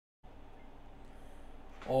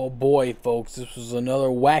Oh boy, folks, this was another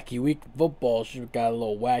wacky week of football. She got a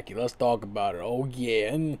little wacky. Let's talk about it. Oh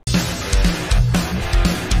yeah.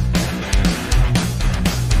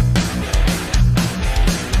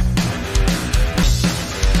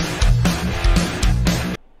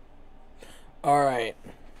 Alright.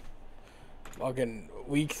 Fucking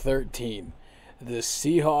week 13. The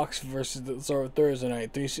Seahawks versus Thursday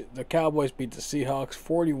night. The Cowboys beat the Seahawks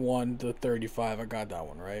 41-35. I got that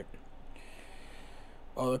one right.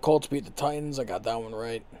 The Colts beat the Titans. I got that one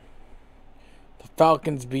right. The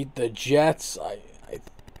Falcons beat the Jets. I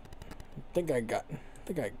think I got.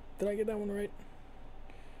 Did I get that one right?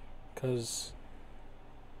 Cause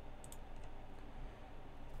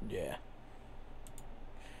yeah,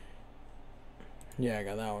 I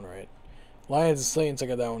got that one right. Lions and Saints. I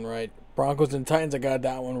got that one right. Broncos and Titans. I got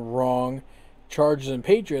that one wrong. Chargers and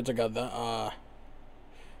Patriots. I got that.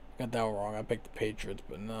 Got that one wrong. I picked the Patriots,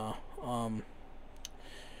 but no.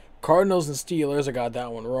 Cardinals and Steelers, I got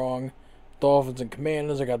that one wrong. Dolphins and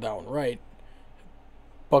Commanders, I got that one right.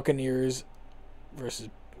 Buccaneers versus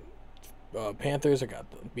Panthers,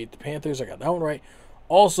 beat the Panthers, I got that one right.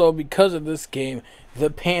 Also, because of this game,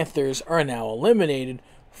 the Panthers are now eliminated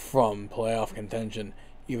from playoff contention,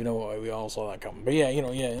 even though we all saw that coming. But yeah,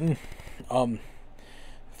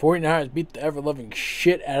 49ers beat the ever-loving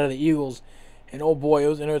shit out of the Eagles, and oh boy, it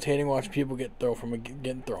was entertaining watching people getting thrown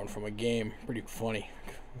from a game. Pretty funny.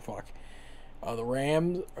 Fuck. The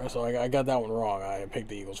Rams. So I got that one wrong. I picked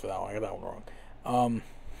the Eagles for that one. I got that one wrong.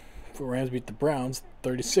 The Rams beat the Browns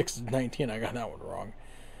 36-19. I got that one wrong.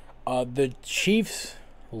 The Chiefs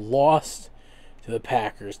lost to the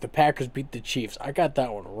Packers. The Packers beat the Chiefs. I got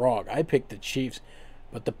that one wrong. I picked the Chiefs,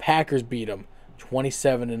 but the Packers beat them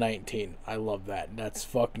 27-19. I love that. That's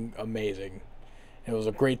fucking amazing. It was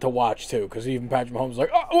great to watch too, because even Patrick Mahomes was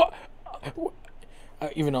like, oh, what?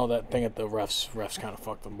 Even though that thing at the refs kind of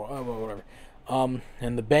fucked them. Whatever.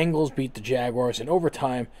 And the Bengals beat the Jaguars in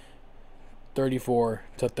overtime,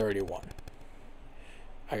 34-31.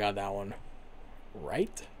 I got that one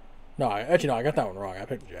right. No, I got that one wrong. I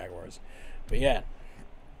picked the Jaguars. But yeah,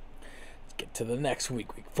 let's get to the next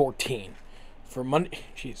week, week 14. For Monday,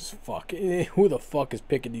 Jesus fuck, who the fuck is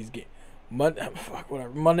picking these games?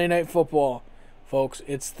 Monday Night Football, folks.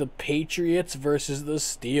 It's the Patriots versus the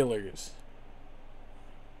Steelers.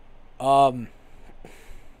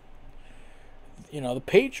 The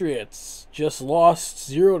Patriots just lost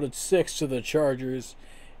 0-6 to the Chargers,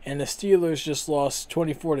 and the Steelers just lost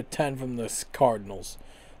 24-10 from the Cardinals.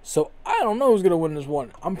 So I don't know who's gonna win this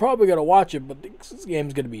one. I'm probably gonna watch it, but this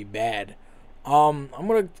game's gonna be bad. I'm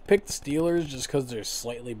gonna pick the Steelers just because they're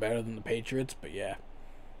slightly better than the Patriots. But yeah.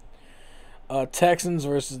 Texans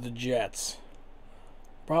versus the Jets.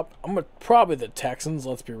 Probably the Texans.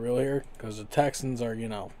 Let's be real here, because the Texans are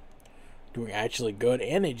doing actually good,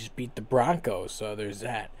 and they just beat the Broncos, so there's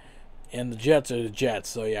that. And the Jets are the Jets,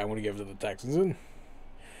 so yeah, I'm going to give it to the Texans.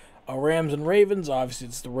 Rams and Ravens, obviously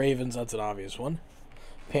it's the Ravens, that's an obvious one.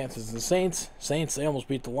 Panthers and Saints. They almost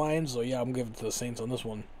beat the Lions, so yeah, I'm giving it to the Saints on this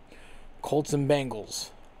one. Colts and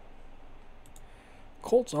Bengals.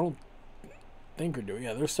 Colts, I don't think are doing,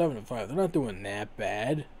 yeah, they're 7-5. They're not doing that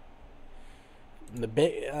bad. I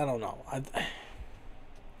don't know.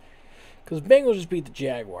 Because Bengals just beat the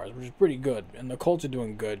Jaguars, which is pretty good, and the Colts are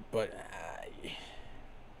doing good, but I'm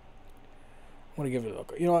going to give it a...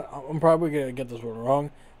 You know what? I'm probably going to get this one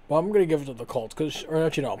wrong, but I'm going to give it to the Colts, the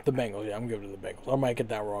Bengals. Yeah, I'm giving it to the Bengals. I might get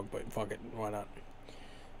that wrong, but fuck it. Why not?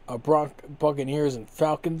 Buccaneers and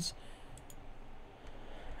Falcons.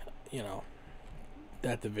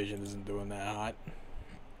 That division isn't doing that hot.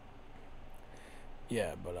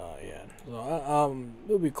 Yeah, but, yeah. So,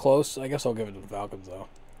 it'll be close. I guess I'll give it to the Falcons, though.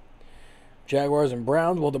 Jaguars and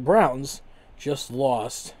Browns. Well, the Browns just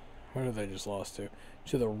lost. Where did they just lost to?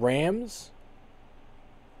 To the Rams.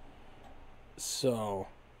 So,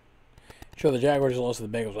 sure, the Jaguars just lost to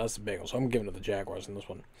the Bengals. That's the Bengals. So I'm giving it to the Jaguars in this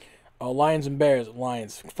one. Lions and Bears.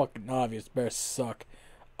 Lions. Fucking obvious. Bears suck.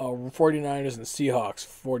 49ers and Seahawks.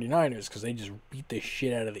 49ers, because they just beat the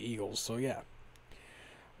shit out of the Eagles. So, yeah.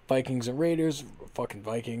 Vikings and Raiders. Fucking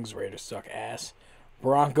Vikings. Raiders suck ass.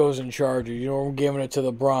 Broncos and Chargers. I'm giving it to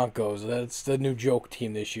the Broncos. That's the new joke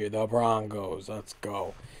team this year. The Broncos. Let's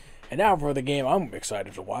go. And now for the game I'm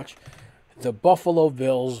excited to watch. The Buffalo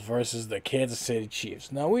Bills versus the Kansas City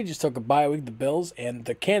Chiefs. Now, we just took a bye week, the Bills, and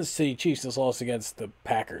the Kansas City Chiefs just lost against the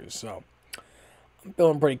Packers. So, I'm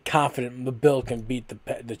feeling pretty confident the Bills can beat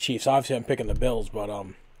the Chiefs. Obviously, I'm picking the Bills, but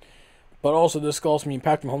also this also means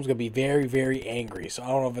Patrick Mahomes is going to be very, very angry. So, I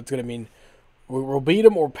don't know if it's going to mean we'll beat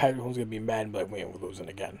him or Patrick Mahomes is going to be mad and be like, we're losing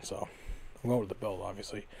again. So, I'm going with the Bills,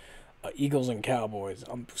 obviously. Eagles and Cowboys.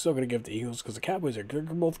 I'm still gonna give the Eagles because the Cowboys are they're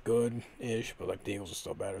both good-ish, but like the Eagles are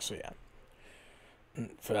still better. So yeah,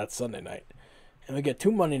 for that Sunday night, and we get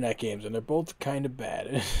 2 Monday night games, and they're both kind of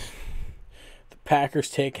bad. The Packers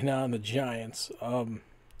taking on the Giants.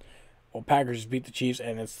 Well, Packers beat the Chiefs,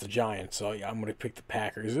 and it's the Giants. So yeah, I'm gonna pick the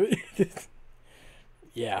Packers.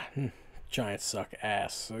 Yeah, Giants suck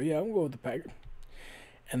ass. So yeah, I'm gonna go with the Packers.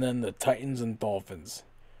 And then the Titans and Dolphins.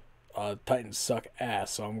 Titans suck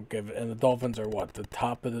ass, so I'm gonna give it. And the Dolphins are what, the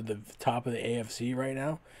top of the top of the AFC right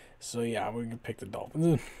now. So yeah, I'm gonna pick the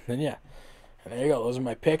Dolphins. And yeah, and there you go. Those are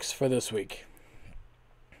my picks for this week.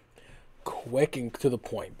 Quick and to the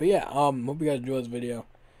point. But yeah, hope you guys enjoyed this video.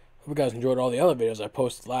 Hope you guys enjoyed all the other videos I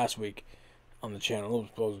posted last week on the channel.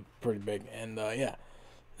 It was pretty big. And yeah,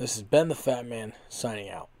 this is Ben the Fat Man signing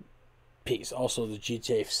out. Peace. Also, the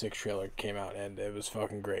GTA 6 trailer came out, and it was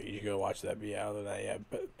fucking great. You should go watch that. But yeah, other than that, yeah,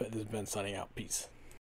 but this has been signing out. Peace.